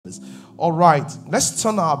All right, let's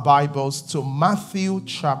turn our Bibles to Matthew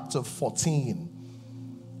chapter 14.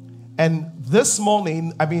 And this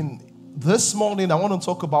morning, I want to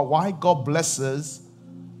talk about why God blesses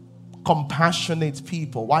compassionate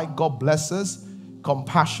people. Why God blesses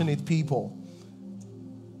compassionate people.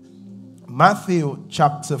 Matthew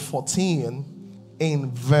chapter 14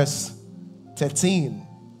 in verse 13.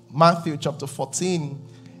 Matthew chapter 14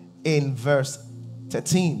 in verse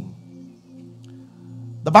 13.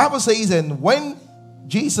 The Bible says, and when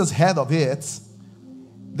Jesus heard of it,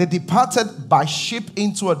 they departed by ship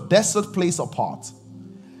into a desert place apart.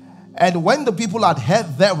 And when the people had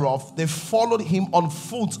heard thereof, they followed him on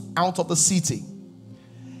foot out of the city.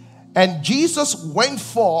 And Jesus went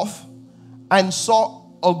forth and saw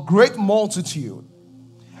a great multitude,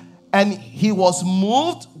 and he was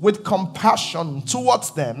moved with compassion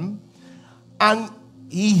towards them, and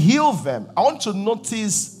he healed them. I want to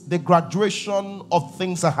notice the graduation of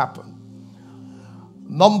things that happened.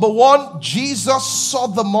 Number one, Jesus saw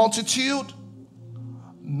the multitude.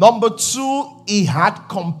 Number two, he had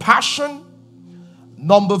compassion.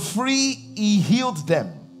 Number three, he healed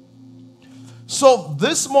them. So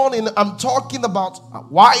this morning, I'm talking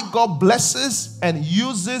about why God blesses and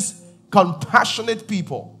uses compassionate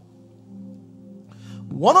people.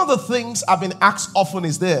 One of the things I've been asked often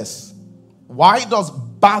is this: why does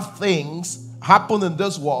bad things happen in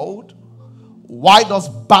this world? Why does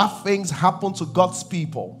bad things happen to God's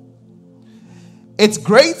people? It's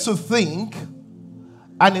great to think,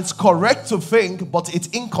 and it's correct to think, but it's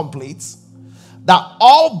incomplete, that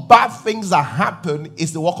all bad things that happen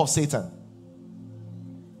is the work of Satan.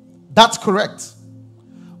 That's correct,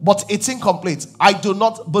 but it's incomplete. I do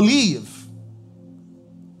not believe,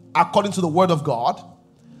 according to the word of God,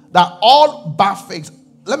 that all bad things.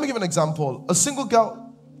 Let me give an example. A single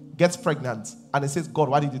girl gets pregnant and it says, God,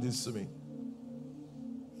 why did you do this to me?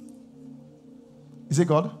 Is it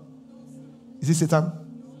God? Is it Satan?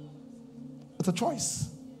 It's a choice.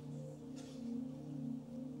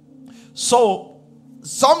 So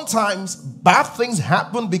sometimes bad things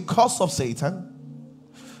happen because of Satan.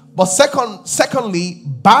 But secondly,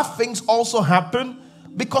 bad things also happen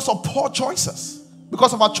because of poor choices.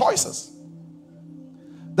 Because of our choices.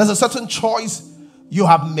 There's a certain choice you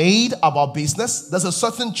have made about business. There's a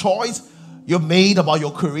certain choice you've made about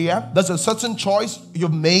your career. There's a certain choice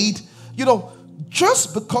you've made.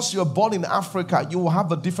 Just because you're born in Africa, you will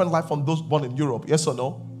have a different life from those born in Europe. Yes or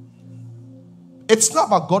no? It's not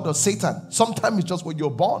about God or Satan. Sometimes it's just when you're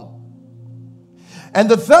born. And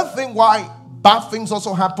the third thing why bad things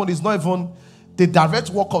also happen is not even the direct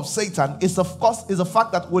work of Satan. It's the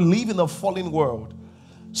fact that we live in a fallen world.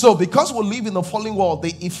 So because we live in a fallen world,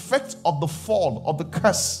 the effect of the fall, of the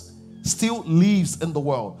curse, still lives in the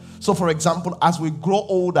world. So for example, as we grow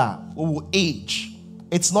older, we will age.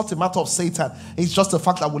 It's not a matter of Satan. It's just the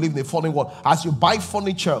fact that we live in a fallen world. As you buy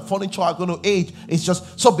furniture are going to age. It's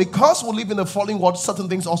just, so because we live in a fallen world, certain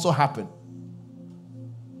things also happen.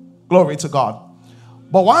 Glory to God.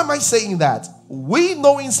 But why am I saying that? We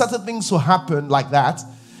knowing certain things will happen like that,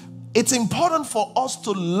 it's important for us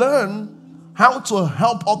to learn how to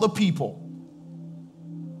help other people.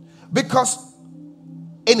 Because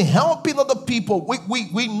in helping other people,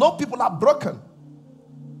 we know people are broken.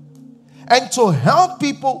 And to help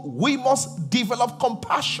people, we must develop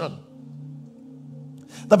compassion.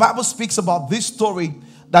 The Bible speaks about this story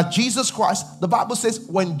that Jesus Christ, the Bible says,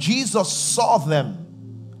 when Jesus saw them,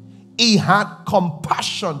 he had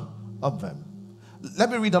compassion of them.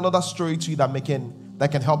 Let me read another story to you that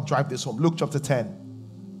can help drive this home. Luke chapter 10.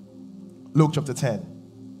 Luke chapter 10.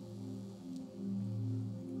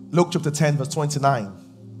 Luke chapter 10 verse 29.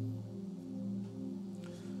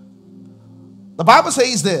 The Bible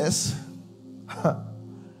says this.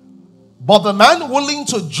 But the man willing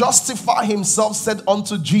to justify himself said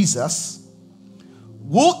unto Jesus,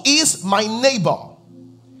 who is my neighbor?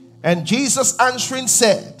 And Jesus answering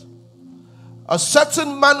said, a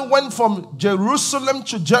certain man went from Jerusalem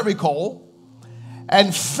to Jericho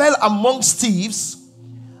and fell amongst thieves,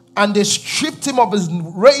 and they stripped him of his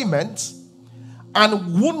raiment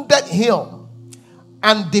and wounded him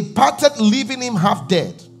and departed, leaving him half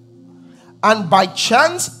dead. And by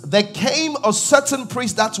chance there came a certain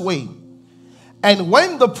priest that way. And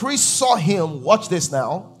when the priest saw him, watch this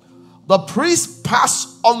now, the priest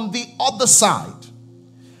passed on the other side.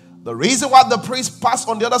 The reason why the priest passed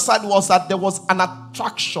on the other side was that there was an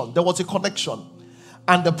attraction, there was a connection.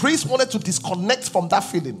 And the priest wanted to disconnect from that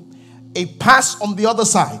feeling. He passed on the other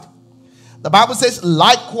side. The Bible says,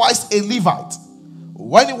 likewise a Levite,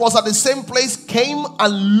 when he was at the same place, came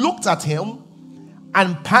and looked at him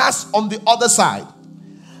and passed on the other side.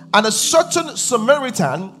 And a certain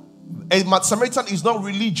Samaritan, A Samaritan is not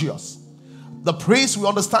religious. The priest, we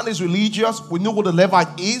understand, is religious. We know what the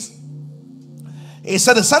Levite is. He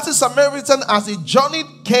said, a certain Samaritan, as he journeyed,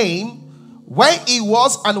 came where he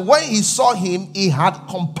was, and when he saw him, he had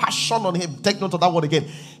compassion on him. Take note of that word again.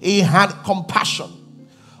 He had compassion.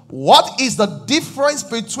 What is the difference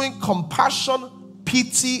between compassion,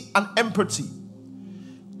 pity, and empathy?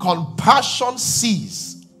 Compassion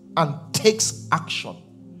sees and takes action.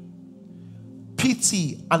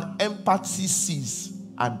 Pity and empathy sees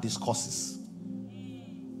and discusses.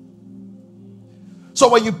 So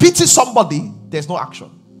when you pity somebody, there's no action.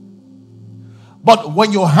 But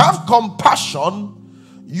when you have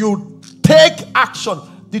compassion, you take action.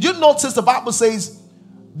 Did you notice the Bible says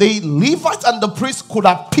the Levite and the priest could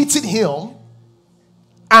have pitied him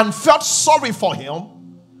and felt sorry for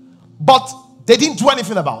him, but they didn't do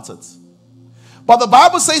anything about it. But the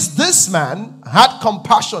Bible says this man had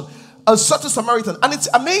compassion, a certain Samaritan. And it's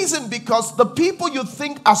amazing because the people you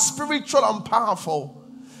think are spiritual and powerful,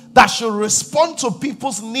 that should respond to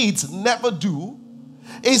people's needs, never do,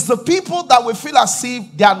 is the people that we feel as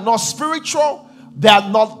if they are not spiritual, they are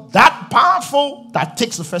not that powerful, that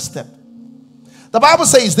takes the first step. The Bible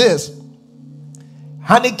says this,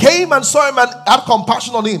 and he came and saw him and had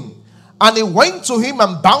compassion on him, and he went to him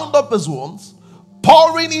and bound up his wounds,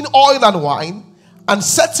 pouring in oil and wine, and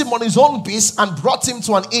set him on his own beast and brought him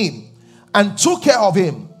to an inn, and took care of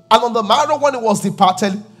him. And on the morrow when he was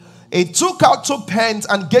departed, he took out 2 pence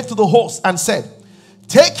and gave to the host and said,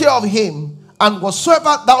 take care of him, and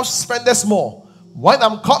whatsoever thou spendest more, when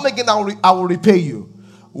I'm come again, I will repay you.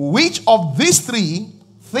 Which of these 3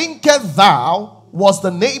 thinkest thou was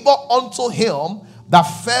the neighbor unto him that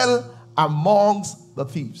fell amongst the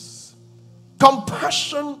thieves?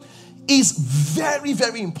 Compassion is very,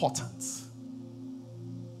 very important.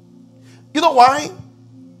 You know why?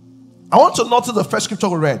 I want to notice the first scripture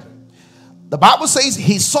we read. The Bible says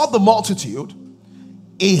he saw the multitude,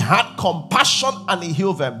 he had compassion, and he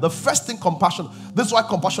healed them. The first thing, compassion. This is why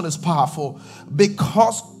compassion is powerful,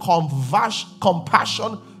 because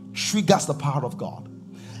compassion triggers the power of God.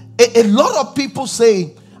 A lot of people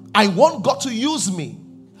say, I want God to use me.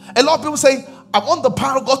 A lot of people say, I want the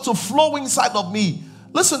power of God to flow inside of me.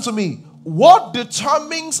 Listen to me. What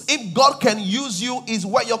determines if God can use you is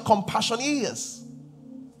where your compassion is.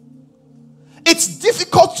 It's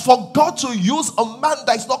difficult for God to use a man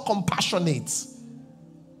that is not compassionate.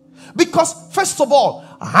 Because, first of all,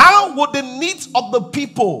 how would the needs of the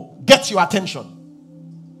people get your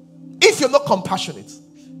attention if you're not compassionate?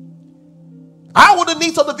 How would the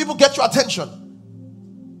needs of the people get your attention?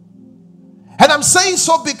 And I'm saying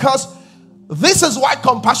so because this is why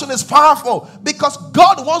compassion is powerful. Because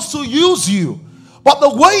God wants to use you. But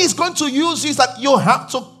the way He's going to use you is that you have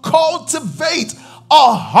to cultivate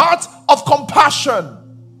a heart of compassion.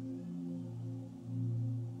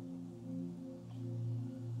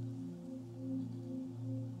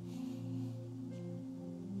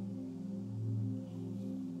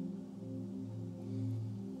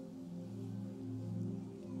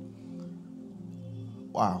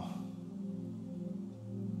 Wow.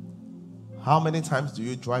 How many times do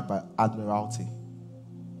you drive by Admiralty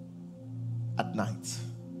at night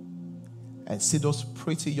and see those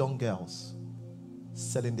pretty young girls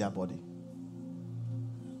selling their body?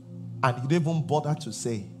 And you don't even bother to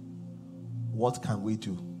say, what can we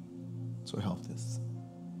do to help this?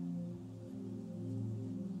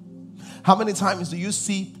 How many times do you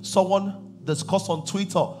see someone discuss on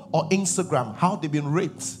Twitter or Instagram how they've been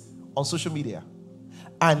raped on social media?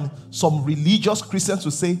 And some religious Christians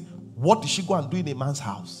will say, what did she go and do in a man's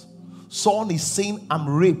house? Someone is saying, I'm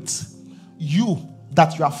raped. You,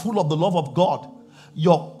 that you are full of the love of God,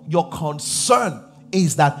 your concern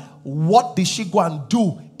is that what did she go and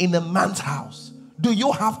do in a man's house? Do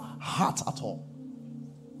you have heart at all?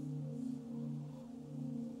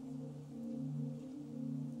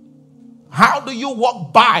 How do you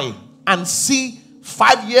walk by and see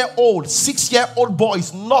 5-year-old, 6-year-old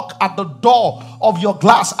boys knock at the door of your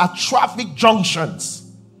glass at traffic junctions?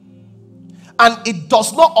 And it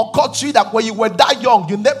does not occur to you that when you were that young,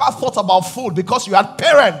 you never thought about food because you had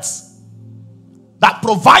parents that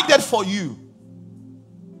provided for you.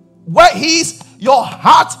 Where is your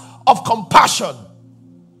heart of compassion?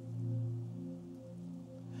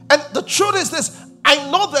 And the truth is this,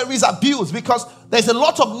 I know there is abuse because there's a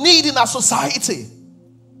lot of need in our society.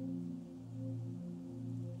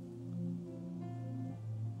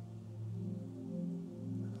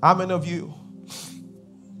 How many of you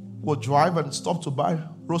will drive and stop to buy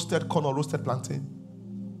roasted corn or roasted plantain?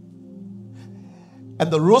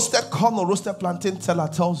 And the roasted corn or roasted plantain teller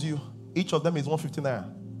tells you each of them is 150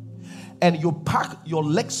 naira. and you park your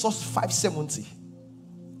Lexus 570.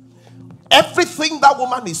 Everything that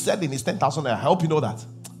woman is selling is 10,000 naira. I hope you know that.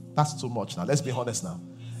 That's too much now. Let's be honest now.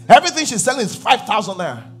 Everything she's selling is 5,000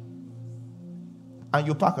 naira. And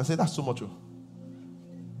you park and say, that's too much.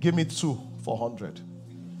 Give me 2 for 100.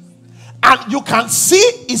 And you can see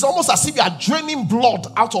it's almost as if you are draining blood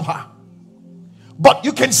out of her. But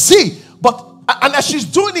you can see, and as she's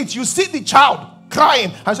doing it, you see the child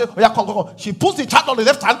crying and say, oh yeah, come. She puts the child on the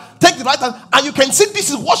left hand, take the right hand, and you can see this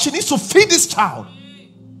is what she needs to feed this child.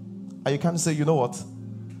 And you can't say, you know what?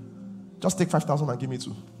 Just take 5,000 and give me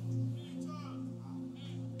 2.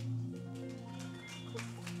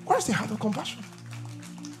 Where is the heart of compassion?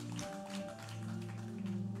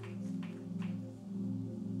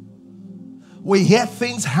 We hear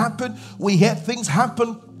things happen.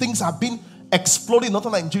 Things have been exploding in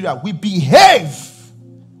northern Nigeria. We behave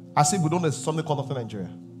as if we don't know something called northern Nigeria.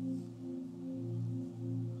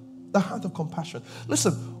 The heart of compassion.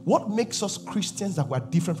 Listen, what makes us Christians that we're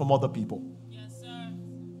different from other people? Yes, sir.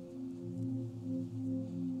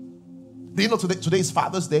 Do you know today is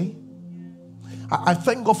Father's Day? I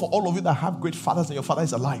thank God for all of you that have great fathers and your father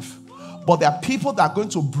is alive. But there are people that are going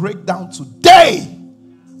to break down today.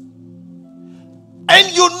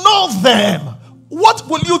 And you know them. What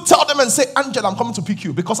will you tell them and say, Angela, I'm coming to pick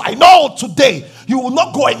you because I know today you will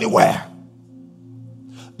not go anywhere.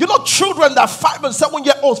 You know, children that are 5 and 7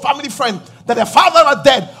 year olds, family friends, that their father are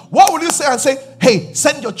dead. What will you say and say, hey,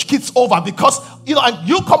 send your kids over because, and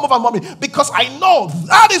you come over, mommy, because I know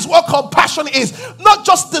that is what compassion is. Not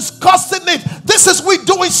just discussing it. This is we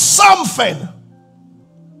doing something.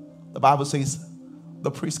 The Bible says the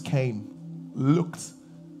priest came, looked,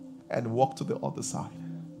 and walk to the other side.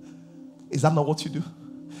 Is that not what you do?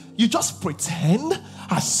 You just pretend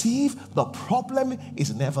as if the problem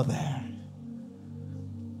is never there.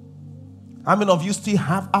 How many of you still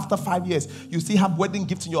have, after 5 years, you still have wedding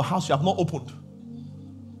gifts in your house you have not opened?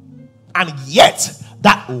 And yet,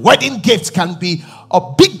 that wedding gift can be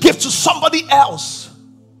a big gift to somebody else.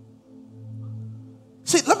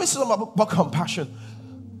 See, let me say something about compassion.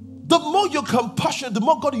 The more you're compassionate, the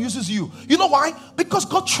more God uses you. You know why? Because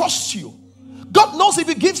God trusts you. God knows if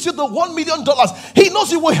He gives you the $1 million, He knows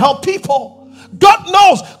He will help people. God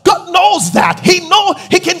knows that.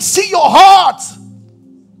 He can see your heart.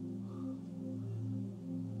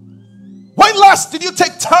 When last did you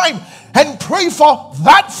take time and pray for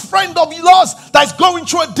that friend of yours that's going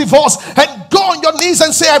through a divorce and go on your knees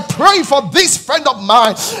and say, I pray for this friend of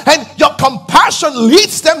mine, and your compassion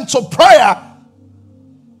leads them to prayer?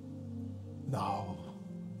 No.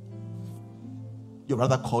 You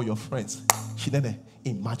rather call your friends.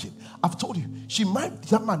 Imagine. I've told you, she married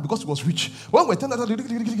that man because he was rich. When we're telling her,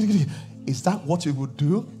 is that what you would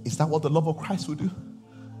do? Is that what the love of Christ would do?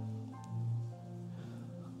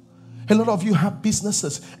 A lot of you have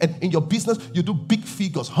businesses, and in your business, you do big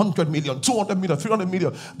figures, 100 million, 200 million, 300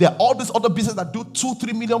 million. There are all these other businesses that do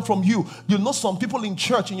 2-3 million from you. You know some people in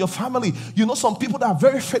church, in your family, you know some people that are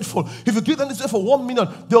very faithful. If you give them this for 1 million,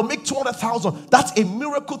 they'll make 200,000. That's a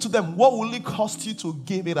miracle to them. What will it cost you to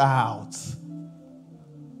give it out?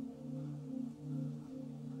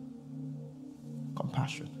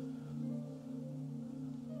 Compassion.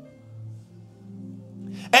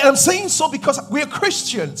 And I'm saying so because we're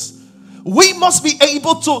Christians. We must be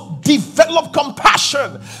able to develop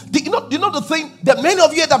compassion. You know the thing that many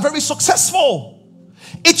of you are very successful.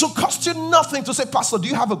 It will cost you nothing to say, Pastor, do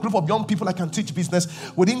you have a group of young people I can teach business?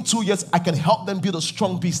 Within 2 years, I can help them build a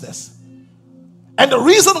strong business. And the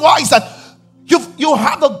reason why is that you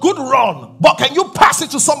had a good run, but can you pass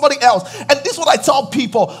it to somebody else? And this is what I tell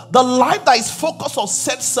people. The life that is focused on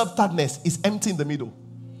self-centeredness is empty in the middle.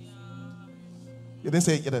 You didn't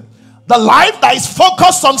say it. You didn't. The life that is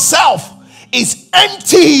focused on self is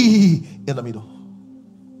empty in the middle.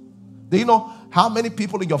 Do you know how many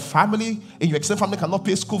people in your family, in your extended family, cannot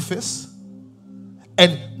pay school fees?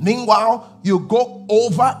 And meanwhile, you go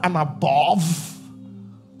over and above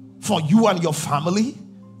for you and your family,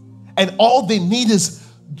 and all they need is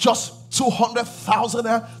just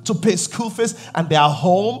 200,000 to pay school fees, and they are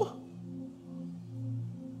home.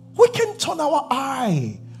 We can turn our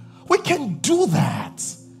eye. We can do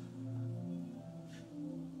that.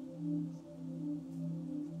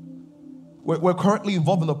 We're currently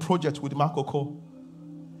involved in a project with Makoko.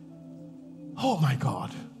 Oh my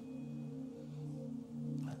God.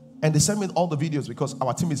 And they sent me all the videos because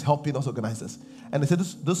our team is helping us organize this. And they said,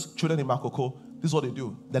 this children in Makoko, this is what they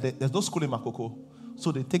do. There's no school in Makoko.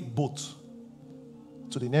 So they take boats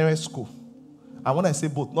to the nearest school. And when I say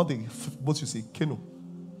boat, not the boat you see, canoe.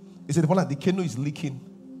 They said the canoe is leaking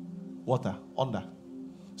water under.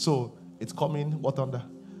 So it's coming water under.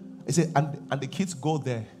 He said, and the kids go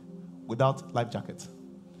there without life jackets.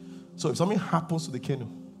 So if something happens to the canoe,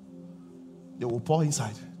 they will pour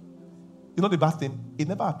inside. You know the bad thing? It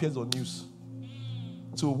never appears on news.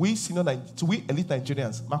 So we elite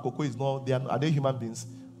Nigerians, Makoko is not, are they human beings?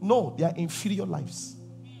 No, they are inferior lives.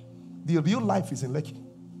 The real life is in Lekki.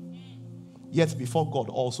 Yet before God,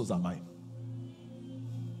 all souls are mine.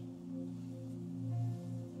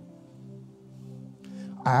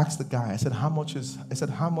 I asked the guy, I said, how much is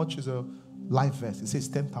a life vest? He says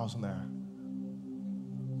 10,000 naira.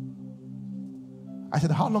 I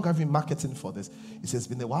said, how long have you been marketing for this? He says, it's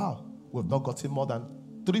been a while. We've not gotten more than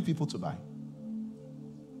 3 people to buy.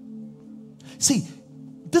 See,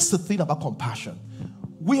 this is the thing about compassion.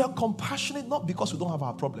 We are compassionate not because we don't have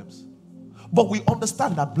our problems, but we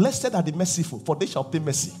understand that blessed are the merciful, for they shall obtain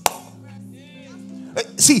mercy.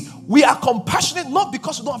 See, we are compassionate not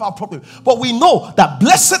because we don't have our problem, but we know that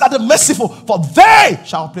blessed are the merciful, for they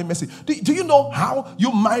shall obtain mercy. Do you know how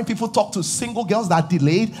you married people talk to single girls that are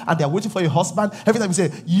delayed and they're waiting for a husband? Every time you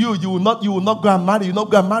say, you will not go and marry, you will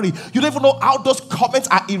not go and marry. You don't even know how those comments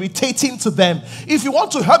are irritating to them. If you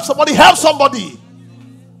want to help somebody, help somebody.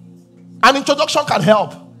 An introduction can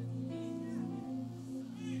help.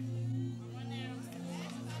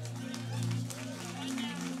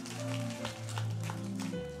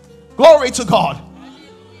 Glory to God.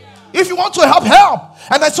 If you want to help, help.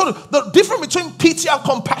 And I told you the difference between pity and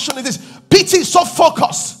compassion is this. Pity is so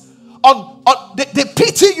focused on they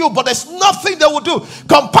pity you, but there's nothing they will do.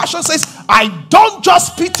 Compassion says, I don't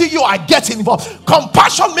just pity you, I get involved.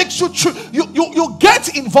 Compassion makes you you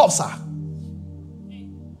get involved, sir.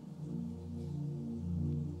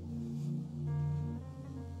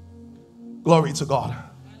 Glory to God.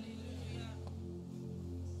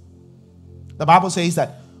 The Bible says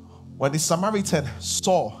that when the Samaritan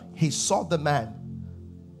saw the man,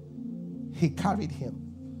 he carried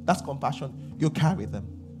him. That's compassion. You carry them.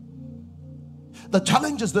 The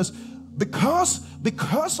challenge is this. Because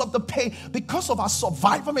of the pain, because of our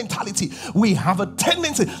survival mentality, we have a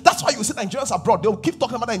tendency. That's why you see Nigerians abroad. They'll keep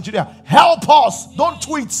talking about Nigeria. Help us. Don't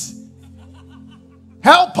tweet.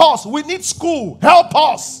 Help us. We need school. Help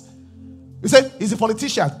us. You say, he's a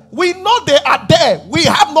politician. We know they are there. We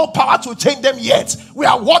have no power to change them yet. We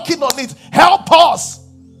are working on it. Help us.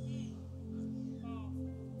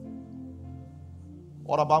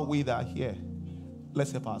 What about we that are here?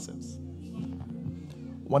 Let's help ourselves.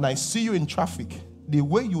 When I see you in traffic, the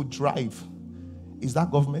way you drive, is that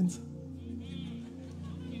government?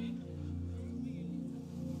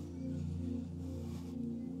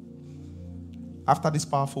 After this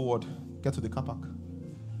powerful word, get to the car park.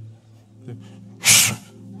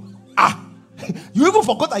 You even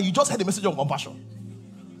forgot that you just heard the message on compassion.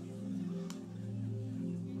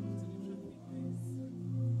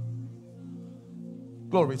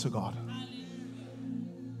 Glory to God.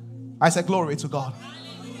 I said glory to God.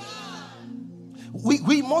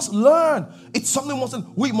 We must learn. It's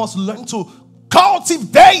something we must learn to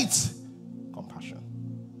cultivate compassion.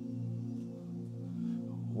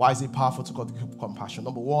 Why is it powerful to cultivate compassion?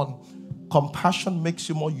 Number one, compassion makes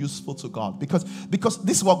you more useful to God, because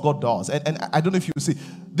this is what God does. And I don't know if you see,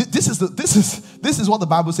 this is what the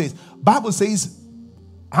Bible says. Bible says,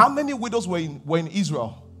 how many widows were in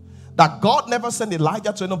Israel? That God never sent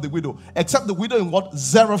Elijah to any of the widow, except the widow in what?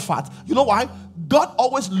 Zarephath. You know why? God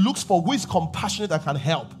always looks for who is compassionate and can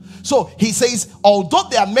help. So he says, although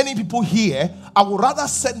there are many people here, I would rather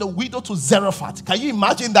send the widow to Zarephath. Can you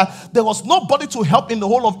imagine that? There was nobody to help in the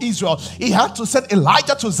whole of Israel. He had to send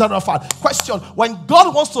Elijah to Zarephath. Question, when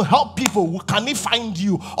God wants to help people, can he find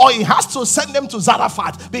you? Or he has to send them to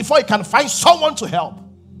Zarephath before he can find someone to help?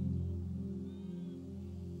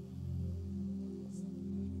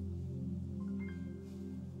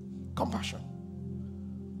 Compassion.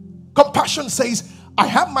 Compassion says, I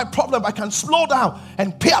have my problem, I can slow down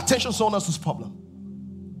and pay attention to someone else's problem.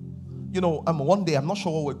 You know, one day, I'm not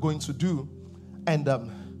sure what we're going to do, and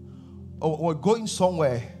we're going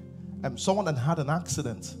somewhere, and someone had an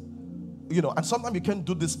accident. You know, and sometimes you can't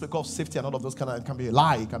do this because of safety and all of those kind of, it can be a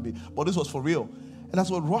lie, but this was for real. And as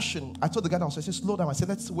we're rushing, I told the guy that I said, slow down. I said,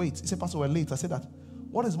 let's wait. He said, Pastor, we're late. I said that,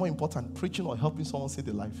 what is more important, preaching or helping someone save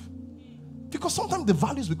their life? Because sometimes the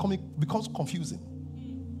values becomes confusing.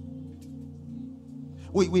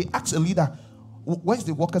 We ask a leader, where's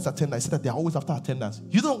the workers' attendance? I said that they're always after attendance.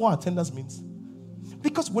 You don't know what attendance means?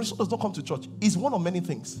 Because when someone does not come to church, it's one of many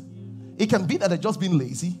things. It can be that they're just being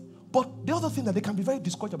lazy, but the other thing that they can be very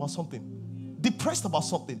discouraged about something, depressed about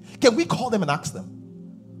something. Can we call them and ask them?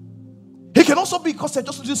 It can also be because they're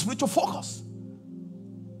just losing spiritual focus.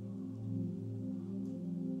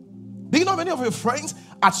 Do you know many of your friends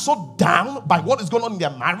are so down by what is going on in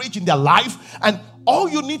their marriage, in their life, and all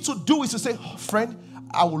you need to do is to say, oh, friend,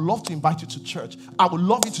 I would love to invite you to church. I would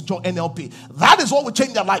love you to join NLP. That is what will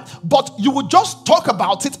change their life. But you will just talk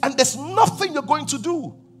about it and there's nothing you're going to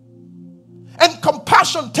do. And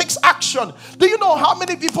compassion takes action. Do you know how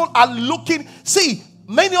many people are looking? See,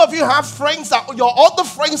 many of you have friends that your other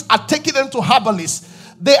friends are taking them to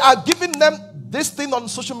herbalists. They are giving them this thing on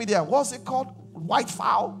social media. What's it called? White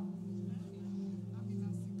fowl?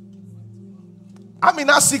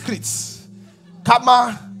 Amina Secrets.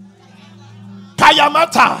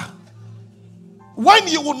 Kayamata. When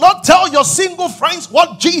you will not tell your single friends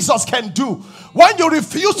what Jesus can do, when you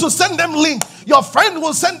refuse to send them link, your friend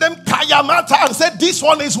will send them Kayamata and say, this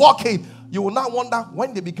one is working. You will not wonder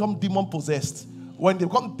when they become demon possessed. When they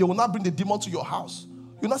will not bring the demon to your house.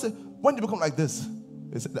 You will not say, when they become like this,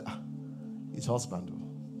 they say, his husband.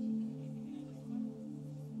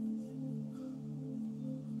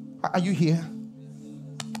 Are you here?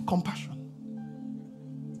 Compassion.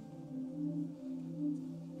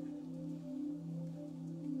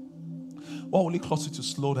 What will it cost you to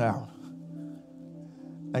slow down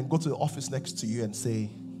and go to the office next to you and say,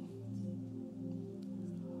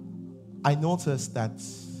 I noticed that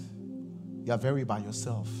you are very by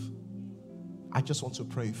yourself. I just want to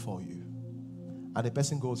pray for you. And the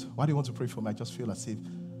person goes, why do you want to pray for me? I just feel as if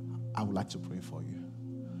I would like to pray for you.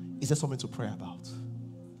 Is there something to pray about?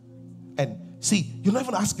 And see, you're not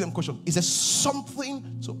even asking them questions. Is there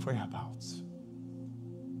something to pray about?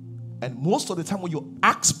 And most of the time when you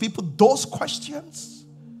ask people those questions,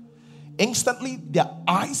 instantly their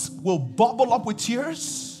eyes will bubble up with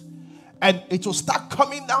tears and it will start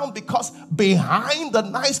coming down, because behind the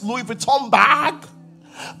nice Louis Vuitton bag,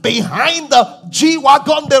 behind the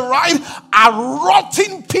G-Wagon they ride, are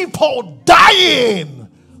rotting people dying.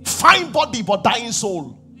 Fine body but dying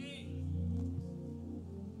soul.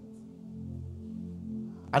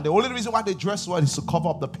 And the only reason why they dress well is to cover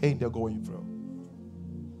up the pain they're going through.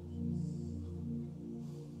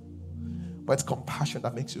 But it's compassion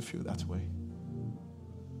that makes you feel that way.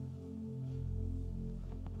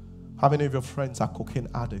 How many of your friends are cocaine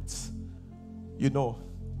addicts? You know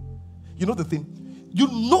the thing. You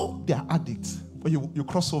know they're addicts, but you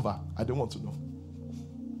cross over. I don't want to know.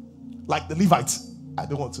 Like the Levites, I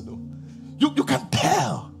don't want to know. You can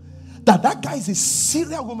tell that guy is a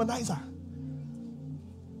serial womanizer.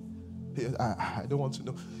 I don't want to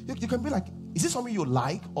know. You can be like, is this something you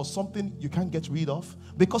like or something you can't get rid of?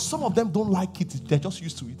 Because some of them don't like it. They're just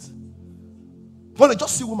used to it. When they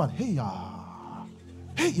just see woman, hey,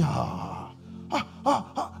 they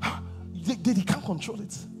can't control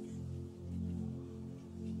it.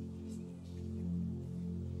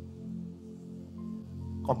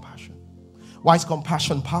 Compassion. Why is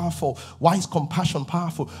compassion powerful? Why is compassion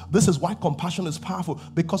powerful? This is why compassion is powerful.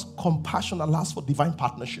 Because compassion allows for divine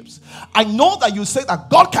partnerships. I know that you say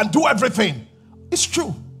that God can do everything. It's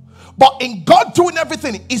true. But in God doing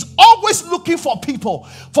everything, He's always looking for people.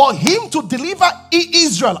 For Him to deliver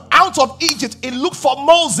Israel out of Egypt, He looked for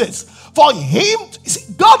Moses. For Him,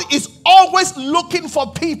 see, God is always looking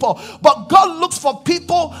for people. But God looks for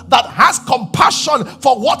people that has compassion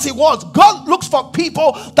for what He wants. God looks for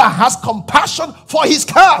people that has compassion for His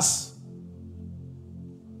cause.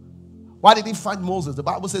 Why did He find Moses? The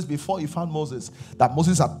Bible says before He found Moses, that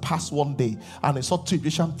Moses had passed one day and he saw two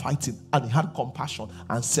Egyptians fighting and he had compassion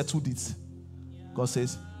and settled it. God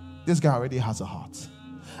says, this guy already has a heart.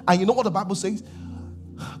 And you know what the Bible says?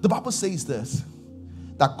 The Bible says this,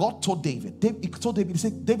 that God told David, he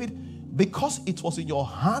said, David, because it was in your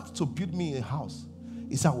heart to build me a house,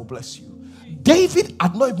 He said, I will bless you. David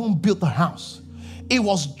had not even built a house. It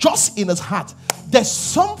was just in his heart. There's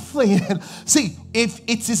something. See, if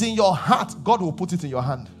it is in your heart, God will put it in your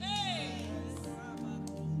hand.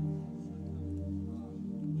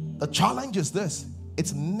 The challenge is this.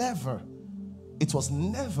 It was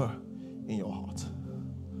never in your heart.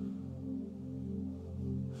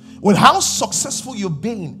 With how successful you've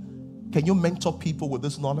been, can you mentor people with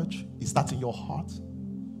this knowledge? Is that in your heart?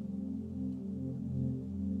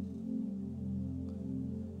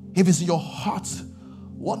 If it's in your heart,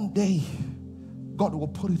 one day, God will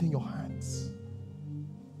put it in your hands.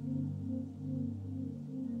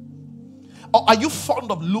 Or are you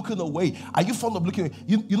fond of looking away? Are you fond of looking away?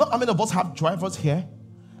 You know how many of us have drivers here?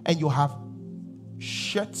 And you have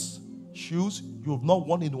shirts, shoes you have not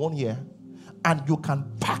worn in 1 year. And you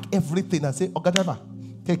can pack everything and say, Oga driver,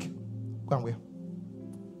 take, go and wear.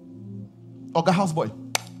 Oga houseboy,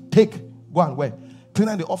 take, go and wear.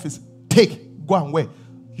 Cleaner in the office, take, go and wear.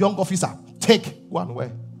 Young officer, take, go and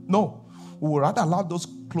wear. No, we would rather allow those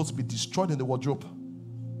clothes be destroyed in the wardrobe.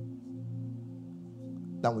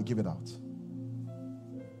 than we give it out.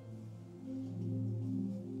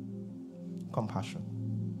 Compassion.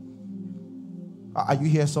 Are you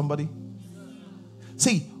here, somebody?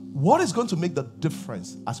 See, what is going to make the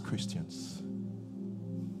difference as Christians?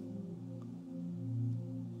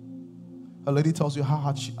 A lady tells you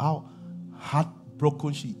how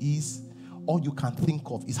heartbroken she is. All you can think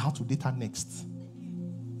of is how to date her next.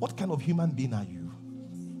 What kind of human being are you?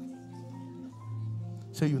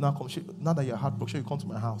 So you now come, now that you're heartbroken, you come to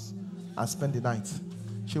my house and spend the night.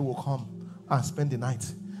 She will come and spend the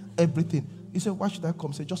night. Everything. He said, why should I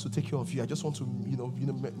come? Say, just to take care of you. I just want to,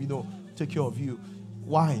 take care of you.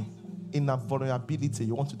 Why? In her vulnerability,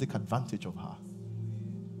 you want to take advantage of her.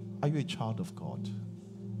 Are you a child of God?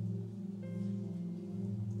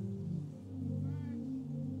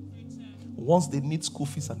 Once they need school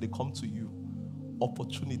fees and they come to you,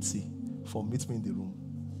 opportunity for meet me in the room.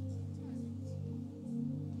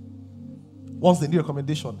 Once they need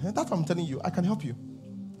accommodation, that's what I'm telling you. I can help you.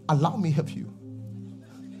 Allow me help you.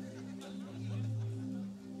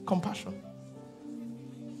 Compassion.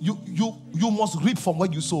 You must reap from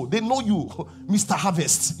where you sow. They know you, Mr.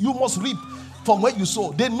 Harvest. You must reap from where you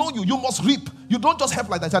sow. They know you. You must reap. You don't just help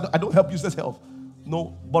like that. I don't help, useless help.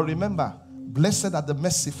 No. But remember, blessed are the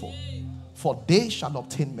merciful, for they shall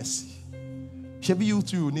obtain mercy. Maybe you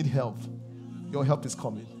too need help. Your help is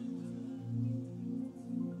coming.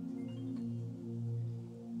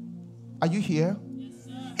 Are you here?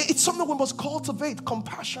 Yes, it's something we must cultivate.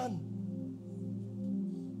 Compassion.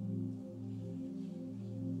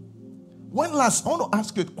 When last, I want to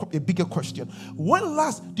ask you a bigger question. When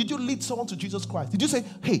last did you lead someone to Jesus Christ? Did you say,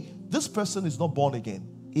 hey, this person is not born again.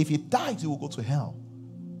 If he dies, he will go to hell.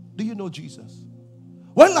 Do you know Jesus?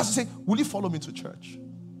 When last you say, will you follow me to church?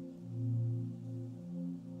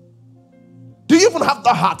 Do you even have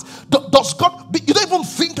the heart? Does God, you don't even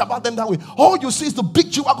think about them that way. All you see is the big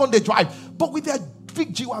G-Wagon they drive. But with their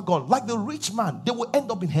big G-Wagon, like the rich man, they will end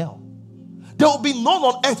up in hell. There will be none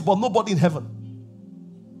on earth but nobody in heaven.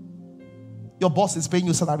 Your boss is paying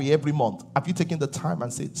you salary every month. Have you taken the time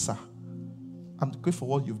and said, sir, I'm grateful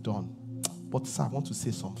for what you've done, but sir, I want to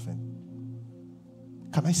say something.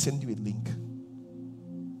 Can I send you a link?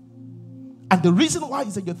 And the reason why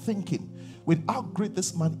is that you're thinking, with how great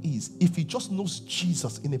this man is, if he just knows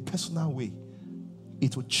Jesus in a personal way,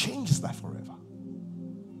 it will change his life forever.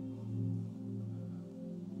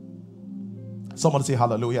 Somebody say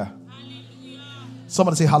hallelujah. Hallelujah.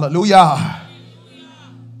 Somebody say hallelujah.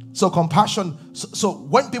 So compassion. So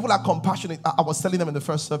when people are compassionate, I was telling them in the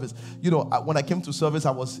first service, when I came to service,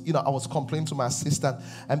 I was complaining to my assistant,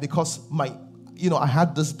 and because I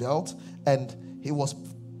had this belt and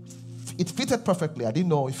it fitted perfectly. I didn't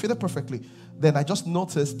know it fitted perfectly. Then I just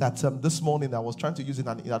noticed that this morning I was trying to use it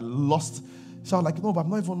and it had lost. So I was like, no, but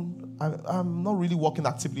I'm not really working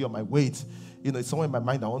actively on my weight. It's somewhere in my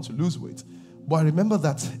mind I want to lose weight. But I remember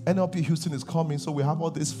that NLP Houston is coming, so we have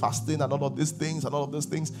all this fasting and all of these things and all of those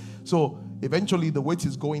things. So eventually the weight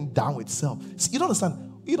is going down itself. See, you don't understand.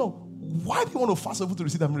 Why do you want to fast over to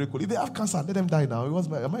receive that miracle? If they have cancer, let them die now.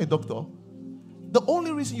 Am I a doctor? The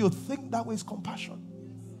only reason you think that way is compassion.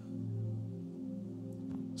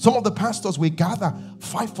 Some of the pastors, we gather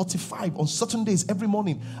 5:45 on certain days every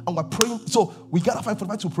morning, and we're praying. So we gather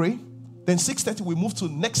 5:45 to pray. Then 6:30 we move to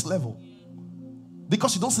next level.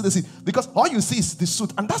 Because you don't see the seat. Because all you see is the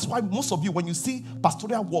suit. And that's why most of you, when you see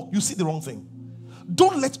pastoral work, you see the wrong thing.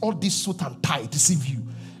 Don't let all this suit and tie deceive you.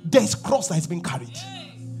 There is cross that has been carried.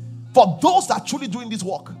 For those that are truly doing this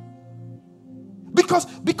work. Because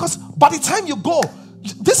by the time you go,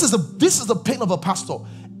 this is the pain of a pastor.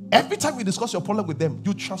 Every time you discuss your problem with them,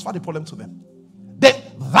 you transfer the problem to them. Then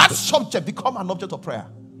that subject becomes an object of prayer.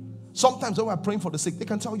 Sometimes when we're praying for the sick, they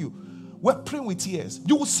can tell you, we're praying with tears.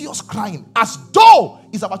 You will see us crying as though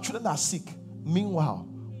it's our children that are sick. Meanwhile,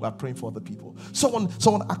 we're praying for other people. Someone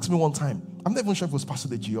asked me one time, I'm not even sure if it was Pastor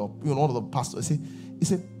Deji or one of the pastors. He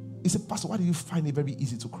said, Pastor, why do you find it very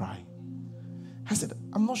easy to cry? I said,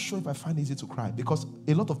 I'm not sure if I find it easy to cry because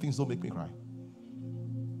a lot of things don't make me cry.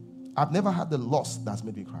 I've never had the loss that's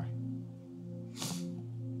made me cry.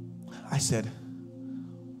 I said,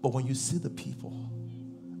 but when you see the people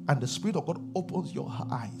and the Spirit of God opens your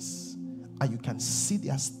eyes and you can see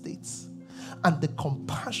their states and the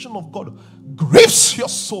compassion of God grips your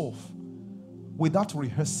soul without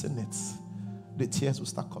rehearsing it, the tears will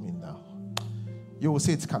start coming down. You will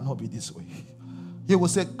say it cannot be this way. You will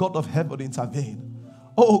say, God of heaven, intervene.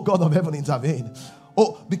 Oh, God of heaven, intervene.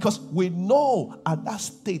 Oh, because we know at that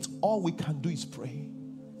state, all we can do is pray.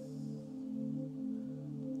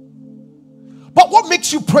 But what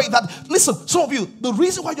makes you pray that? Listen, some of you, the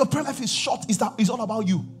reason why your prayer life is short is that it's all about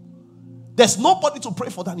you. There's nobody to pray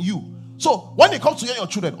for than you. So when it comes to your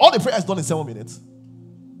children, all the prayer is done in 7 minutes.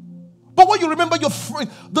 But when you remember your friend,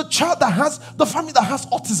 the child that has, the family that has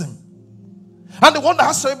autism, and the one that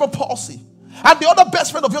has cerebral palsy, and the other best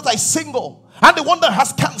friend of yours that is single, and the one that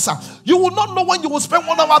has cancer, you will not know when you will spend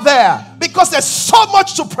 1 hour there, because there's so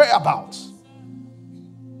much to pray about.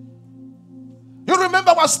 You remember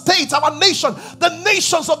our state, our nation, the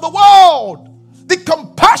nations of the world. The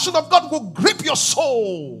compassion of God will grip your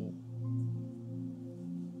soul.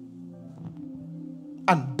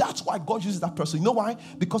 And that's why God uses that person. You know why?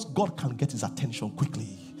 Because God can get his attention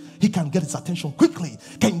quickly. He can get his attention quickly.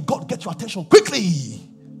 Can God get your attention quickly?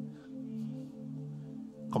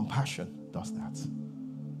 Compassion does that.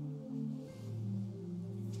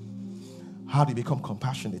 How do you become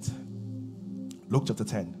compassionate? Luke chapter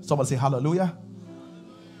 10. Someone say hallelujah.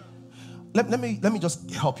 Let me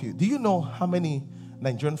just help you. Do you know how many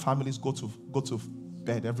Nigerian families go to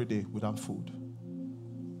bed every day without food?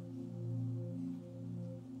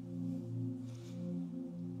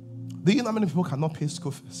 Do you know how many people cannot pay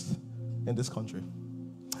school fees in this country?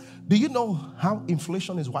 Do you know how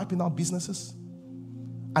inflation is wiping out businesses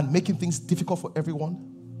and making things difficult for everyone?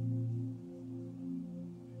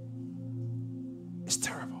 It's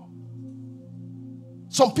terrible.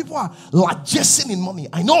 Some people are largessing in money,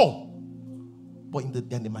 I know, but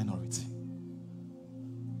they're in the minority.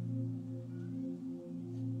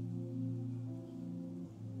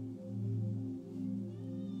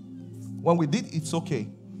 When we did It's Okay,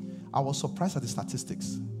 I was surprised at the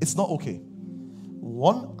statistics. It's not okay.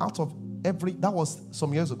 1 out of every, that was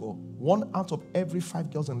some years ago, 1 out of every 5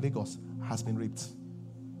 girls in Lagos has been raped.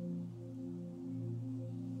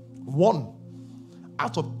 1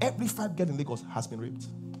 out of every 5 girls in Lagos has been raped.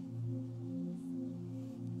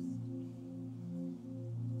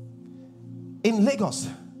 In Lagos,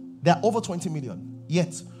 there are over 20 million.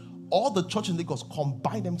 Yet, all the churches in Lagos,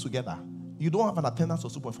 combine them together, you don't have an attendance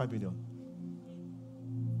of 2.5 million.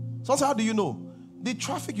 So how do you know? The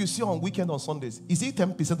traffic you see on weekend, on Sundays, is it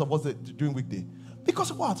 10% of what's during weekday?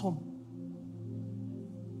 Because people are at home.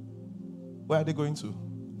 Where are they going to?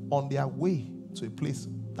 On their way to a place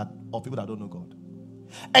of people that don't know God.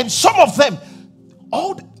 And some of them,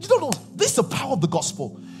 you don't know, this is the power of the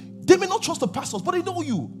gospel. They may not trust the pastors, but they know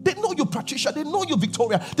you. They know you, Patricia. They know you,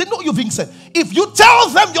 Victoria. They know you, Vincent. If you tell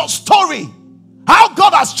them your story, how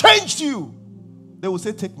God has changed you, they will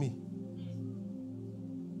say, take me.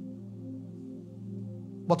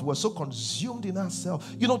 But we're so consumed in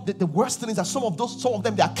ourselves. You know, the worst thing is that some of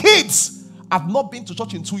them, their kids have not been to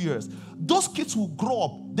church in 2 years. Those kids will grow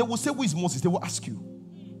up. They will say, who is Moses? They will ask you.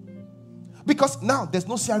 Because now there's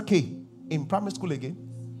no CRK in primary school again.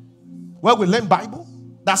 Where we learn Bible.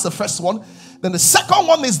 That's the first one. Then the second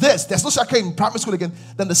one is this. There's no CRK in primary school again.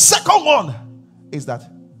 Then the second one is that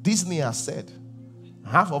Disney has said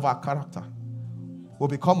half of our character will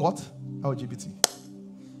become what? LGBT.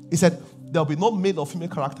 He said, there'll be no male or female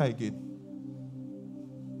character again.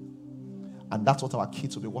 And that's what our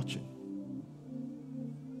kids will be watching.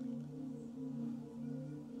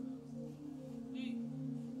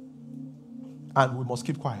 And we must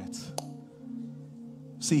keep quiet.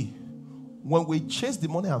 See, when we chase the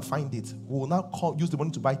money and find it, we will now use the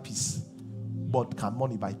money to buy peace. But can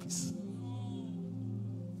money buy peace?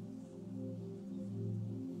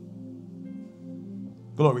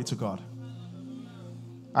 Glory to God.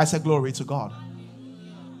 I said glory to God.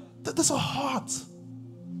 There's a heart.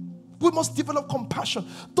 We must develop compassion.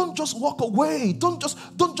 Don't just walk away. Don't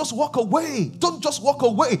just walk away. Don't just walk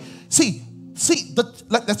away.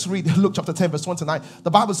 Let's read Luke chapter 10 verse 29. The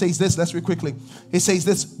Bible says this. Let's read quickly. It says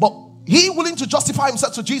this. But he, willing to justify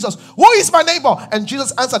himself to Jesus, who is my neighbor? And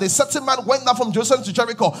Jesus answered, a certain man went down from Jerusalem to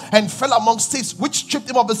Jericho and fell amongst thieves, which stripped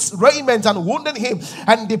him of his raiment and wounded him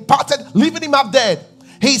and departed, leaving him half dead.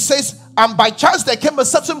 He says, and by chance there came a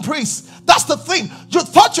certain priest. That's the thing. You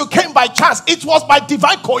thought you came by chance. It was by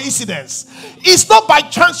divine coincidence. It's not by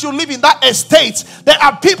chance you live in that estate. There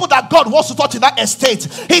are people that God wants to touch in that estate.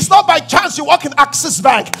 It's not by chance you work in Axis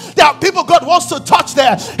Bank. There are people God wants to touch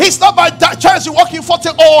there. It's not by chance you work in Forte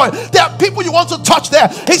Oil. There are people you want to touch there.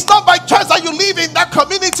 It's not by chance that you live in that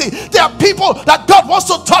community. There are people that God wants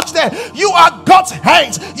to touch there. You are God's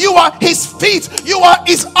hands. You are his feet. You are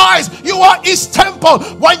his eyes. You are his temple.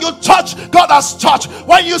 When you touch, God has touched.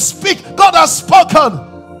 When you speak, God has spoken.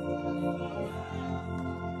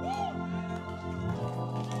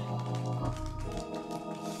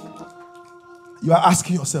 You are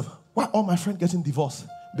asking yourself, why all my friends getting divorced?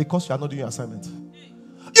 Because you are not doing your assignment.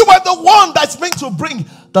 You are the one that's meant to bring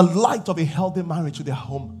the light of a healthy marriage to their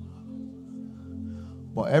home.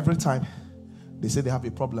 But every time they say they have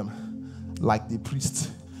a problem, like the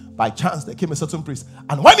priest, By chance, there came a certain priest.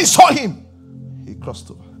 And when he saw him, he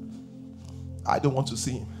crossed over. I don't want to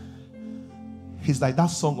see him. He's like that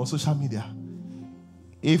song on social media.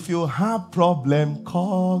 If you have problem,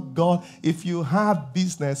 call God. If you have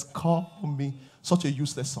business, call me. Such a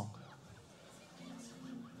useless song.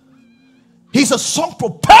 He's a song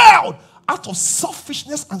propelled out of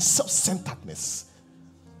selfishness and self-centeredness.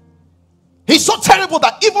 He's so terrible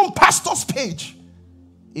that even pastor's page,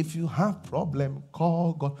 if you have problem,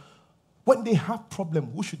 call God. When they have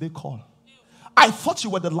problem, who should they call? I thought you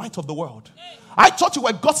were the light of the world. I thought you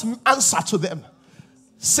were God's answer to them.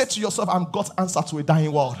 Say to yourself, I'm God's answer to a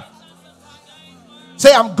dying world.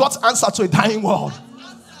 Say, I'm God's answer to a dying world.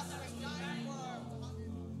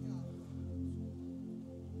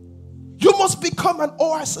 You must become an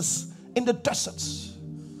oasis in the deserts.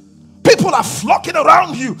 People are flocking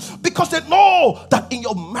around you because they know that in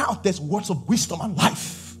your mouth there's words of wisdom and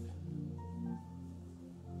life.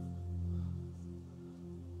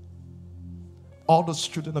 All those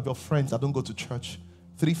children of your friends that don't go to church,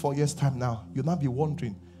 3-4 years time now, you'll not be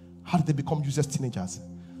wondering, how did they become useless teenagers?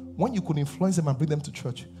 When you could influence them and bring them to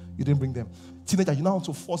church, you didn't bring them. Teenager, you now want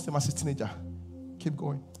to force them as a teenager. Keep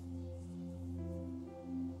going.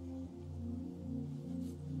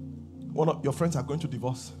 One of your friends are going to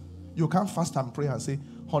divorce. You can't fast and pray and say,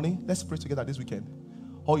 honey, let's pray together this weekend.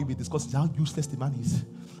 Or you'll be discussing how useless the man is,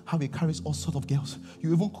 how he carries all sorts of girls.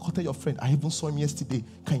 You even caught your friend. I even saw him yesterday.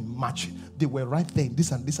 Can you match? They were right there in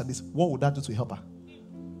this and this and this. What would that do to help her?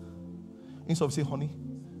 Instead of saying, honey,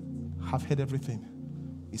 I've heard everything.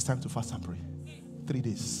 It's time to fast and pray. 3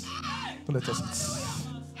 days. Don't let us eat.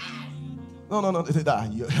 No.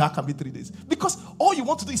 That can be 3 days. Because all you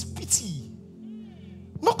want to do is pity.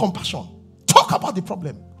 Not compassion. Talk about the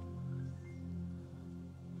problem.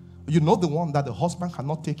 You know the one that the husband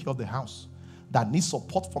cannot take care of the house, that needs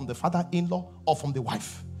support from the father-in-law or from the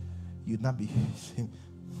wife. You'd not be.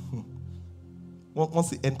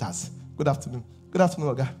 Once he enters, good afternoon. Good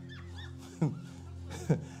afternoon, Oga.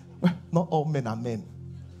 Well, not all men are men.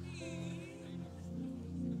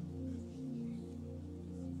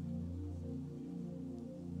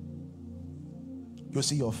 You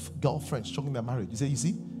see your girlfriend struggling their marriage. You say, you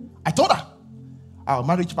see, I told her, I'll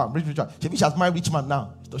marry rich man, rich man. She has married rich man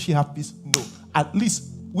now. Does she have peace? No. At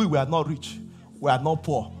least we were not rich. We are not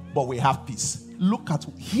poor, but we have peace. Look at,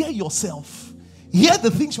 hear yourself. Hear the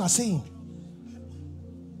things you are saying.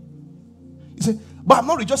 You say, but I'm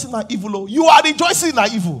not rejoicing in our evil. Oh. You are rejoicing in our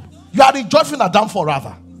evil. You are rejoicing in our downfall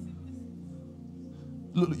rather.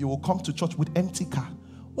 Look, you will come to church with empty car.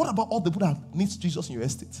 What about all the people that needs Jesus in your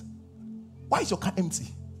estate? Why is your car empty?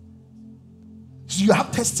 So you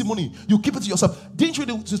have testimony. You keep it to yourself. Didn't you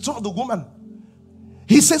the son of the woman?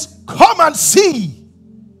 He says, come and see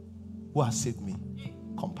who has saved me.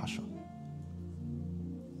 Compassion.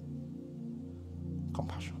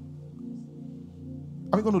 Compassion.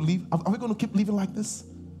 Are we going to live? Are we going to keep living like this?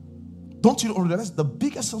 Don't you realize the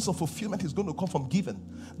biggest sense of fulfillment is going to come from giving?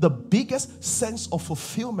 The biggest sense of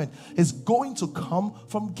fulfillment is going to come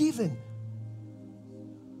from giving.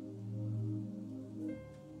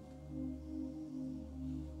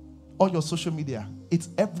 On your social media, it's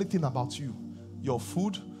everything about you. Your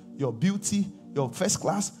food, your beauty, your first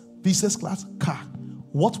class, business class, car.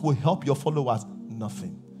 What will help your followers?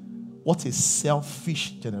 Nothing. What a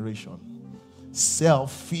selfish generation.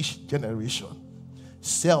 Selfish generation.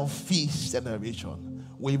 Selfish generation.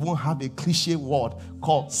 We even have a cliche word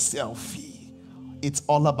called selfie. It's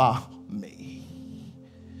all about me.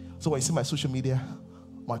 So when you see my social media,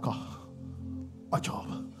 my car, my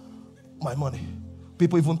job, my money,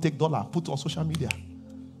 people even take dollar, put on social media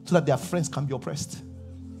so that their friends can be oppressed.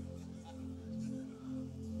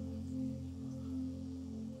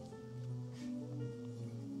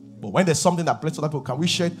 But when there's something that blesses other people, can we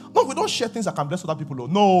share it? No, we don't share things that can bless other people.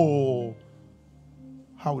 No.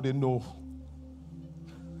 How would they know?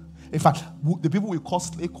 In fact, the people we call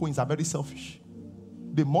slave coins are very selfish.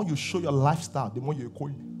 The more you show your lifestyle, the more you're a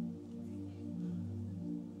coin.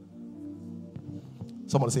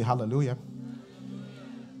 Somebody say hallelujah.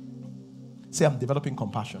 Say, I'm developing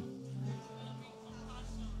compassion.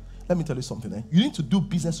 Let me tell you something. You need to do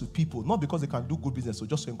business with people, not because they can do good business, so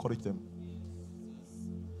just to encourage them.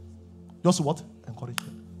 Just what? Encourage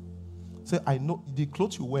them. Say, I know the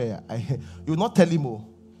clothes you wear, you will not tell him,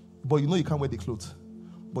 but you know you can't wear the clothes,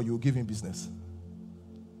 but you will give him business.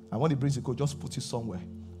 And when he brings the coat, just put it somewhere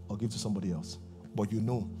or give to somebody else. But you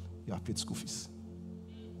know you have paid school fees.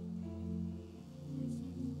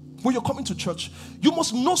 When you're coming to church, you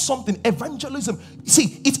must know something. Evangelism.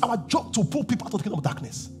 See, it's our job to pull people out of the kingdom of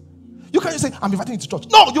darkness. You can't just say, I'm inviting you to church.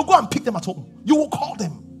 No, you go and pick them at home. You will call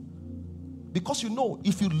them. Because you know,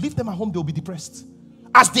 if you leave them at home, they'll be depressed.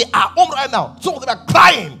 As they are home right now, some of them are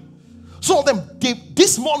crying. Some of them,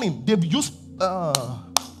 this morning, they've used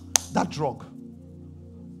that drug.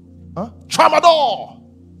 Tramadol.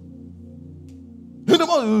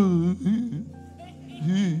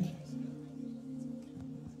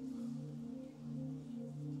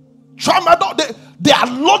 Tramadol, they are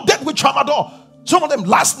loaded with tramadol. Some of them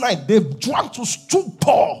last night, they've drunk to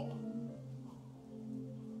stupor.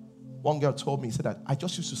 One girl told me, he said that I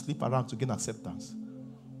just used to sleep around to gain acceptance.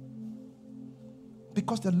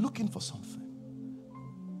 Because they're looking for something.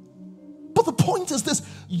 But the point is this,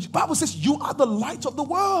 the Bible says you are the light of the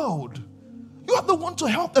world. You are the one to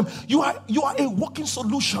help them. You are a working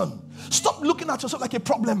solution. Stop looking at yourself like a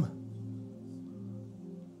problem.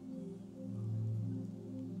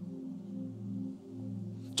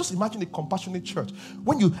 Just imagine a compassionate church.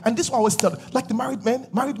 And this is what I always tell, like the married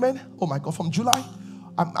men, oh my God, from July,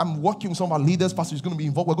 I'm working with some of our leaders. Pastor is going to be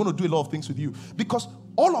involved. We're going to do a lot of things with you. Because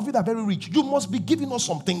all of you are very rich. You must be giving us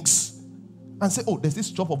some things. And say, oh, there's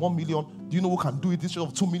this job of 1 million. Do you know who can do it? This job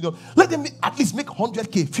of 2 million. Let them at least make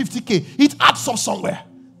 100K, 50K. It adds up somewhere.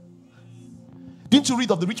 Didn't you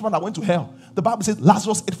read of the rich man that went to hell? The Bible says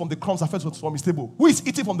Lazarus ate from the crumbs that fell from his table. Who is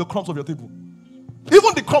eating from the crumbs of your table?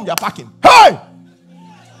 Even the crumbs you are packing. Hey!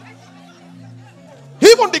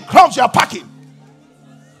 Even the crumbs you are packing.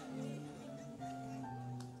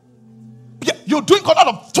 Yeah, you're doing out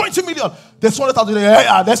of 20 million. There's 100,000.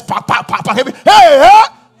 Hey, let's pack. Hey!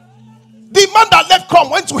 The man that left crumb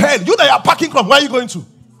went to hell. You that are packing crumb, where are you going to?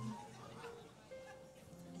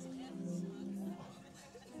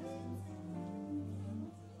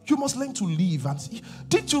 You must learn to live. And see.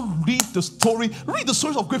 Did you read the story? Read the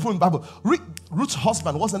stories of great people in the Bible. Read Ruth's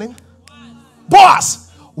husband. What's the name? Boaz.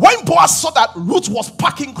 When Boaz saw that Ruth was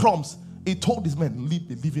packing crumbs, he told his men, leave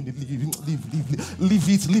it.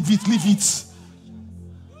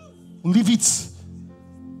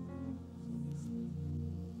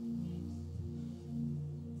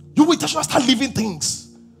 You will just start living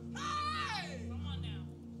things.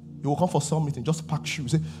 You will come for some meeting, just pack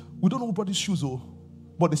shoes. Say, we don't know who brought these shoes,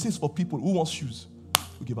 but they say it's for people who want shoes.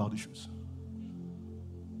 We give out the shoes.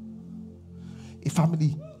 A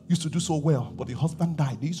family used to do so well, but the husband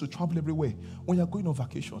died. They used to travel everywhere. When you're going on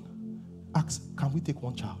vacation, ask, can we take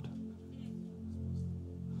one child?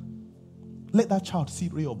 Let that child see a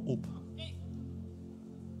ray of hope.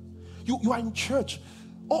 You are in church.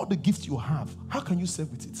 All the gifts you have, how can you serve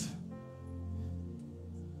with it?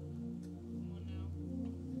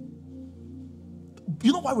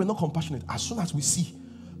 You know why we're not compassionate? As soon as we see.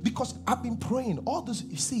 Because I've been praying. All this,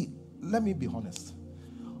 you see, let me be honest.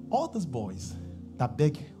 All these boys that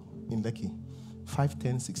beg in Lekki, 5,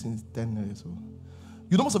 10, 16, 10 years old.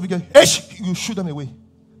 You know most of you get, hey, you shoot them away.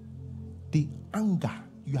 The anger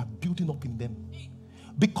you are building up in them.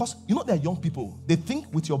 Because, you know, they're young people. They think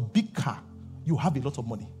with your big car, you have a lot of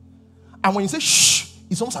money. And when you say shh,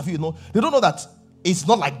 it's almost as if you know, they don't know that it's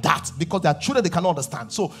not like that because they are children, they cannot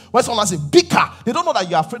understand. So when someone says big car, they don't know that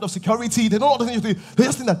you are afraid of security. They don't know what things you do. They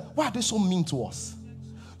just think that, why are they so mean to us?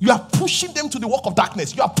 You are pushing them to the work of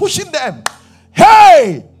darkness. You are pushing them.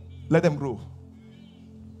 Hey! Let them grow.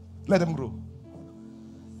 Let them grow.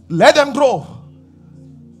 Let them grow.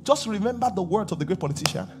 Just remember the words of the great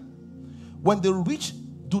politician. When the rich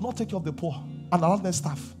do not take care of the poor and allow them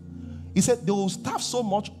starve, he said they will starve so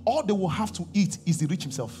much, all they will have to eat is the rich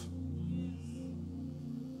himself.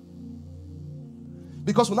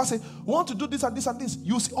 Because when I say, we want to do this and this and this,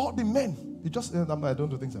 you see all the men. You just, I don't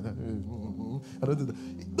do things like that. I don't do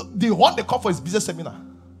that. The one they come for is business seminar.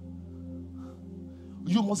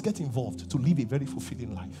 You must get involved to live a very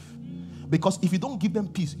fulfilling life. Because if you don't give them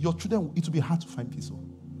peace, your children, it will be hard to find peace.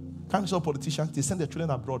 Can't some politicians, they send their children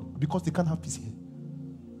abroad because they can't have peace here.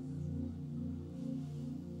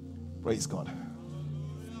 Praise God.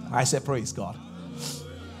 I say praise God.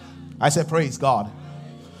 I say praise God.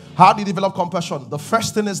 How do you develop compassion? The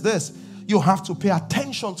first thing is this. You have to pay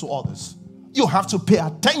attention to others. You have to pay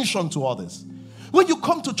attention to others. When you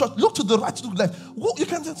come to church, look to the right, to the left. You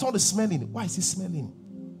can't tell someone is smelling. Why is he smelling?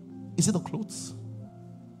 Is it the clothes?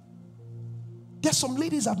 There's some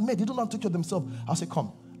ladies I've met, they don't know how to take care of themselves. I'll say,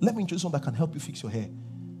 come, let me introduce someone that can help you fix your hair.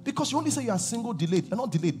 Because you only say you are single, delayed. You're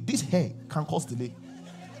not delayed. This hair can cause delay.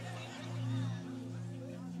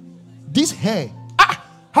 This hair.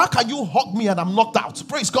 How can you hug me and I'm knocked out?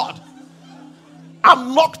 Praise God.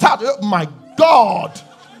 I'm knocked out. Oh my God.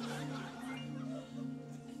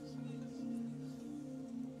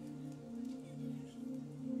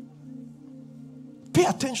 Pay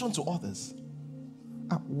attention to others.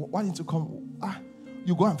 Why didn't you come?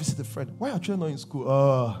 You go and visit a friend. Why are children not in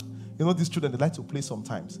school? You know, these children, they like to play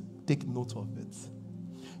sometimes. take note of it.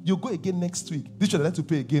 You go again next week. This should let to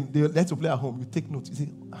pay again. They let to play at home. You take note. You say,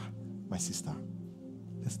 my sister,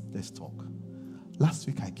 let's talk. Last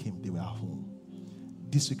week I came, they were at home.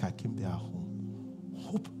 This week I came, they are at home.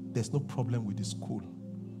 Hope there's no problem with the school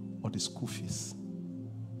or the school fees.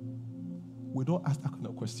 We don't ask that kind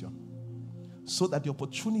of question. So that the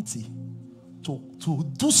opportunity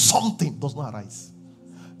to do something does not arise.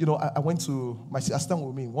 You know, I went to, my sister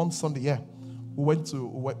with me one Sunday, yeah. We went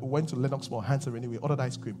to Lennox Mall, Hansel anyway, ordered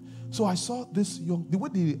ice cream. So I saw this young, the way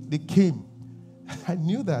they came, I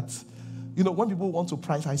knew that, you know, when people want to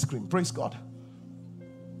price ice cream, praise God.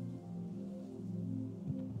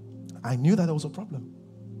 I knew that there was a problem.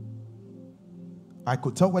 I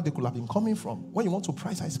could tell where they could have been coming from. When you want to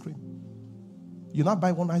price ice cream, you now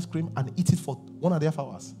buy one ice cream and eat it for 1.5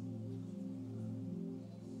 hours.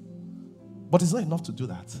 But it's not enough to do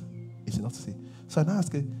that. It's enough to say. So I now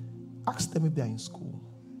asked them if they are in school.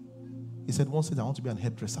 He said, one said, I want to be an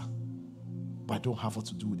hairdresser. But I don't have what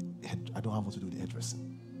to do with the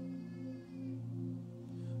hairdressing.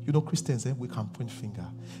 You know, Christians, we can point finger.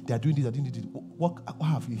 They are doing this, they are doing this. What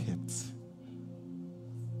have you helped?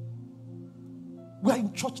 We are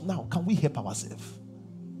in church now. Can we help ourselves?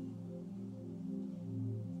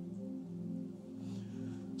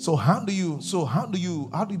 So how do you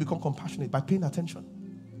become compassionate? By paying attention.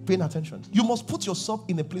 Paying attention. You must put yourself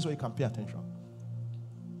in a place where you can pay attention.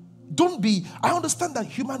 I understand that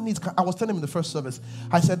human needs. I was telling him in the first service,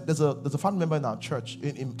 I said there's a family member in our church,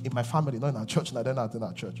 in my family, not in our church, not in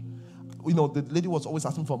our church. You know, the lady was always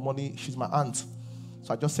asking for money. She's my aunt.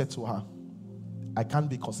 So I just said to her, I can't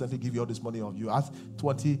be constantly give you all this money of you. Ask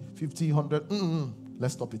 20, 50, 100.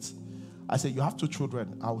 Let's stop it. I said, you have 2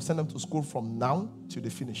 children. I will send them to school from now till they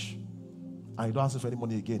finish. And you don't ask for any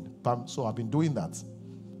money again. So I've been doing that.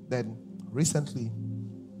 Then recently,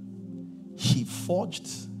 she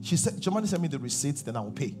said, Germany sent me the receipts, then I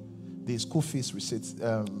will pay. The school fees receipts,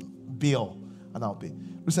 bill, and I'll pay.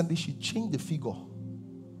 Recently, she changed the figure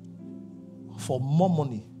for more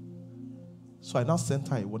money. So I now sent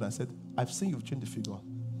her a word. I said, I've seen you've changed the figure.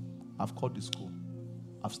 I've called the school.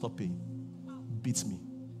 I've stopped paying. Beats me.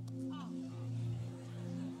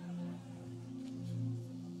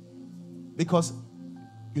 Because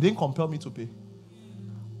you didn't compel me to pay.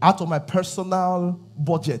 Out of my personal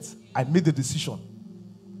budget, I made the decision.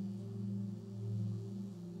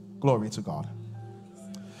 Glory to God.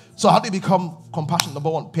 So how do you become compassionate? Number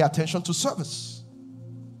 1, pay attention to service.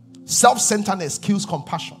 Self-centeredness kills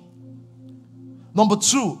compassion. Number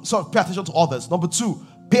 2, pay attention to others. Number 2,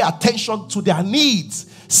 pay attention to their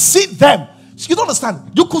needs. See them. You don't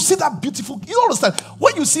understand. You could see that beautiful. You don't understand.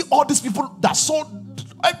 When you see all these people that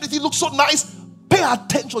everything looks so nice, pay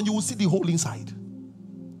attention. You will see the whole inside.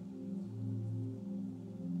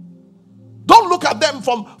 Don't look at them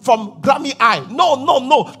from Grammy eye. No.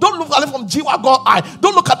 Don't look at them from G-Wagon eye.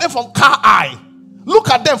 Don't look at them from car eye. Look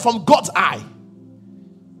at them from God's eye.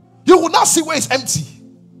 You will not see where it's empty.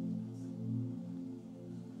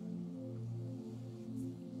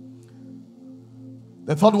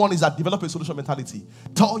 The third one is that develop a solution mentality.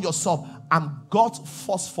 Tell yourself, I'm God's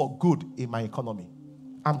force for good in my economy.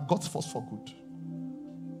 I'm God's force for good.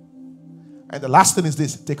 And the last thing is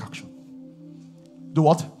this: take action. Do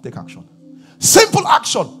what? Take action. Simple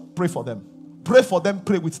action. Pray for them. Pray for them.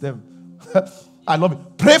 Pray with them. I love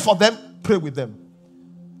it. Pray for them. Pray with them.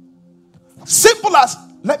 Simple as,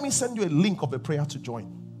 let me send you a link of a prayer to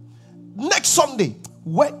join. Next Sunday,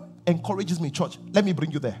 what encourages me, church? Let me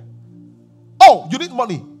bring you there. Oh, you need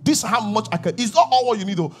money. This is how much I can. It's not all what you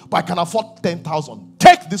need, though, but I can afford 10,000.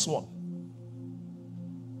 Take this one.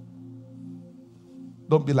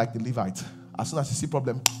 Don't be like the Levite. As soon as you see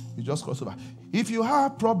problem, you just cross over. If you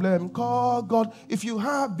have problem, call God. If you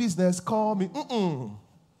have business, call me.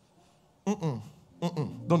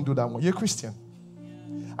 Don't do that one. You're a Christian.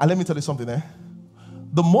 And let me tell you something,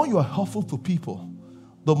 The more you are helpful to people,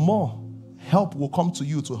 the more help will come to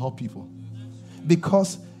you to help people.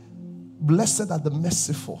 Because blessed are the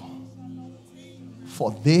merciful,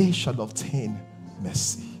 for they shall obtain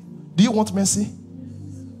mercy. Do you want mercy?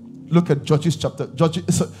 Look at Jude chapter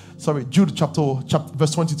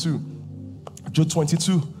verse 22. Jude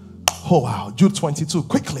 22. Oh wow, Jude 22.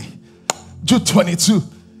 Quickly. Jude 22.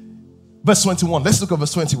 Verse 21. Let's look at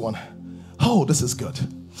verse 21. Oh, this is good.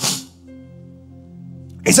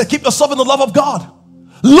 He said, keep yourself in the love of God,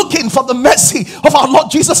 looking for the mercy of our Lord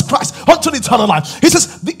Jesus Christ unto the eternal life. He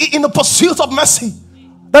says, in the pursuit of mercy.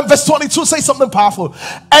 Then verse 22 says something powerful.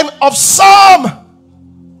 And of some,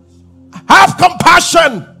 have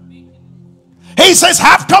compassion. He says,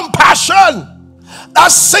 have compassion.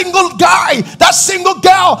 That single guy, that single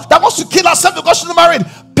girl that wants to kill herself because she's not married,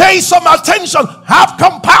 Pay some attention. Have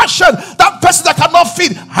compassion. That person that cannot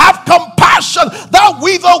feed, have compassion. That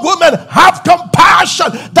widow woman, have compassion.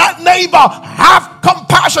 That neighbor, have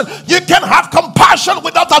compassion. You can have compassion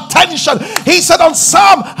without attention. He said on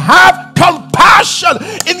some, have compassion.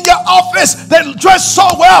 In your office, they dress so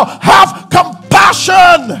well. Have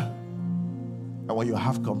compassion. And when you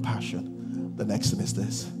have compassion, the next thing is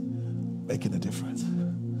this: making a difference.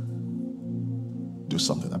 Do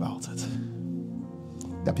something about it.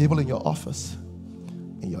 There are people in your office,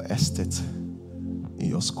 in your estate, in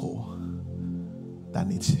your school that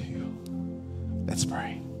needs you. Let's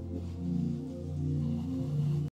pray.